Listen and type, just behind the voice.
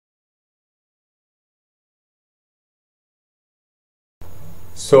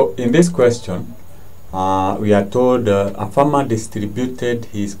So in this question, we are told a farmer distributed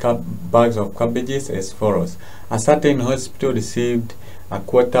his bags of cabbages as follows. A certain hospital received a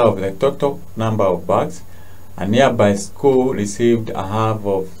quarter of the total number of bags. A nearby school received a half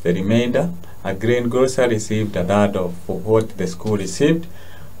of the remainder. A greengrocer received a third of what the school received.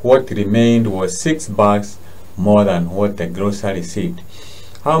 What remained was 6 bags more than what the grocer received.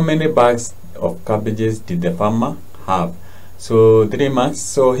 How many bags of cabbages did the farmer have? So 3 marks.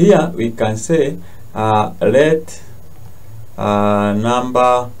 So here we can say let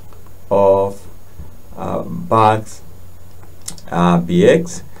number of bags be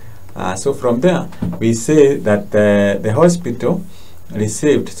x. So from there we say that the hospital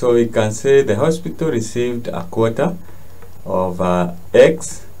received, so we can say the hospital received a quarter of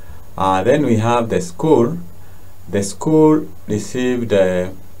x. Then we have the school received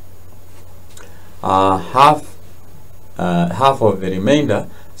half of the remainder.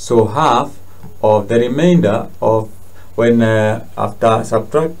 So half of the remainder of when after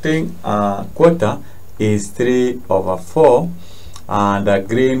subtracting quarter is 3/4, and the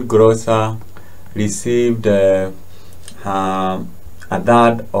greengrocer received a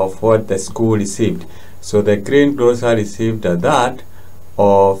third of what the school received. So the greengrocer received a third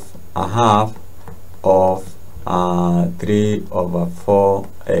of a half of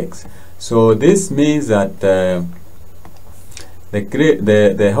 3/4x. So this means that the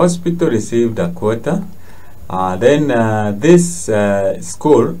hospital received a quarter. Then this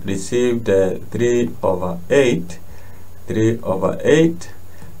school received 3/8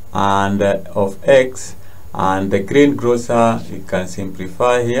 and of x, and the greengrocer, you can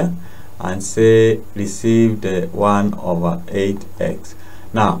simplify here and say received 1/8x.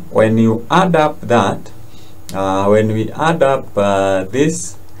 Now when you add up that, when we add up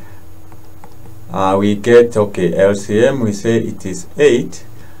this, we get, okay, LCM, we say it is 8.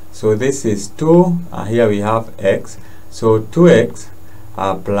 So this is 2, here we have x, so 2x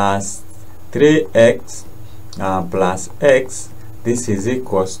plus 3x plus x, this is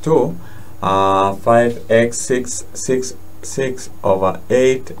equals to 5x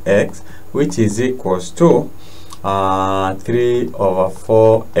 6/8x, which is equals to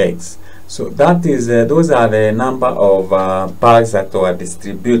 3/4x. So that is those are the number of bags that were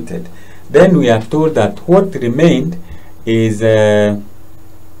distributed. Then we are told that what remained is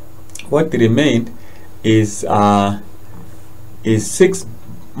 6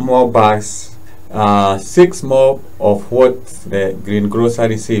 more bags, 6 more of what the greengrocer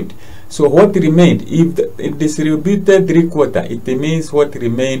received. So what remained, if it distributed 3/4, it means what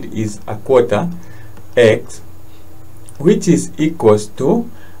remained is a quarter x, which is equals to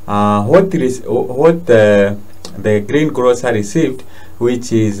what the greengrocer received,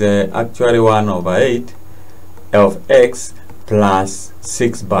 which is actually 1/8 of x plus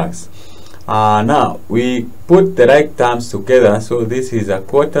 6 bags. Now we put the right terms together, so this is a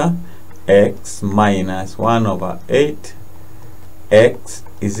quarter x minus 1/8 x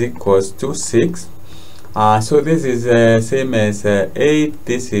is equals to 6. So this is same as 8.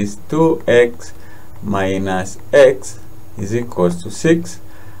 This is 2x minus x is equals to 6.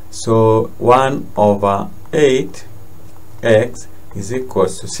 So 1/8 x is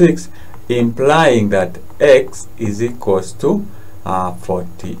equals to 6, implying that x is equals to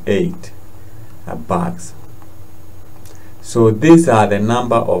 48 bags. So these are the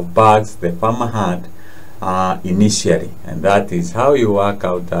number of bags the farmer had initially, and that is how you work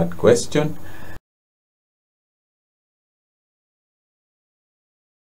out that question.